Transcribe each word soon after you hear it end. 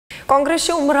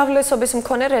კონგრესში უმრავლესობის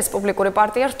მქონე რესპუბლიკური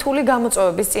პარტია რთული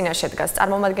გამოწვევების წინაშე დგას.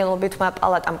 წარმომადგენლობითმა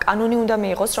პალატამ კანონი უნდა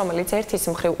მიიღოს, რომელიც ერთის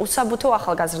მხრივ უსაბუთო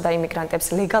ახალგაზრდა იმიგრანტებს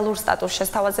ლეგალურ სტატუსს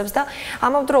შესთავაზებს და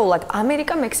ამავდროულად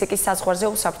ამერიკა-მექსიკის საზღვარზე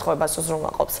უსაფრთხოებას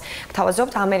უზრუნველყოფს.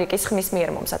 გთავაზობთ ამერიკის ხმის მიერ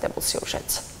მომზადებულ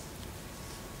სიუჟეტს.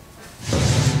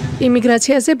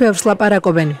 იმიგრაციაზე ბევრს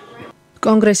ლაპარაკობენ.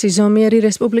 კონგრესის ზომიერი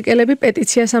რესპუბლიკელები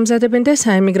პეტიციას ამზადებენ და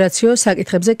საიმიგრაციო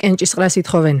საკითხებზე კენჭისყრას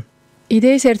ითხოვენ.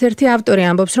 იდეის ერთ-ერთი ავტორი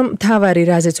ამბობს, რომ მთავარი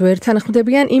რაზეც ვერ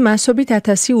თანხმდებიან იმ ასობით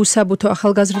 1000 უსაბუთო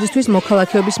ახალგაზრდისთვის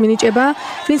მოქალაქეობის მინიჭებაა,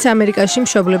 ვინც ამერიკაში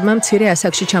მშობლებმა მცირე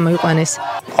ასაკში ჩამოიყვანეს.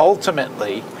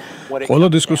 Ყველა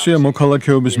დისკუსია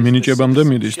მოქალაქეობის მინიჭებამდე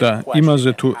მიდის და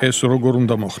იმაზე თუ ეს როგორ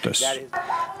უნდა მოხდეს.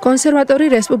 კონსერვატორი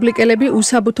რესპუბლიკელები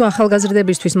უსაბუთო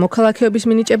ახალგაზრდებისთვის მოქალაქეობის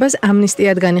მინიჭებას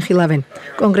ამნისტიად განიხილავენ.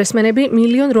 კონგრესმენები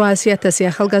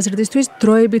 1,800,000 ახალგაზრდისთვის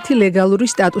დროებითი ლეგალური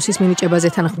სტატუსის მინიჭებაზე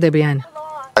თანხმდებიან.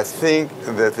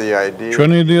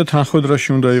 ჩვენი იდეა თანხმედრაში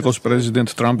უნდა იყოს პრეზიდენტ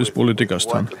ტრამპის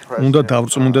პოლიტიკასთან. უნდა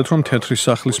დავწმუნდეთ, რომ თეთრი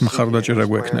სახლის მხარდაჭერა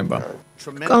გვექნება.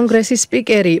 კონგრესის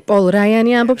სპიკერი პოლ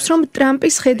რაიანი ამბობს, რომ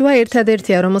ტრამპის ხედვა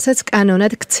ერთადერთია, რომელსაც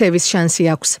კანონად ქცევის შანსი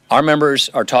აქვს.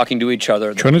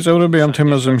 ჩვენი წევრები ამ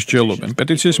თემაზე მსჯელობენ.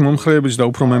 პეტიციის მომხრეების და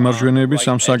უფრო მემარჯვენეების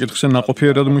ამ საკითხზე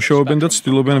ნაყოფიერად მუშაობენ და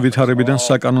ცდილობენ ვითარებიდან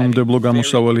საკანონმდებლო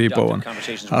გამოსავალი იპოვონ.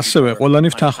 ასევე ყველანი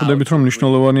ვთანხმდებით, რომ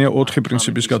მნიშვნელოვანია 4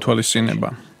 პრინციპის გათვალისწინება.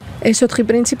 ეს 4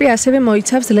 პრინციპი ასევე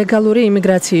მოიცავს ლეგალური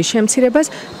იმიგრაციის შემცირებას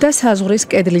და საზღვრის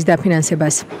კედლის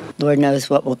დაფინანსებას.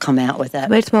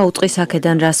 ღმერთმა უწყის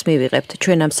აქედან რას მივიღებთ,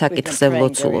 ჩვენ ამ საკითხზე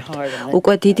ვლოცულობთ.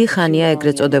 უკვე დიდი ხანია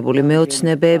ეგრეთ წოდებული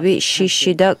მეოცნებეები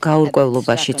შიში და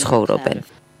გაურკვევლობაში ცხოვრობენ.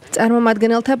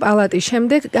 წარმომადგენელთა პალატის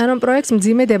შემდეგ კანონპროექტს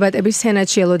მძიმე დებატების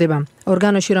სენატში ელოდება.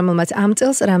 ორგანოში, რომელმაც ამ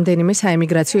წელს რამდენიმე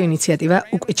საიმიგრაციო ინიციატივა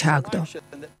უკვე ჩააგდო.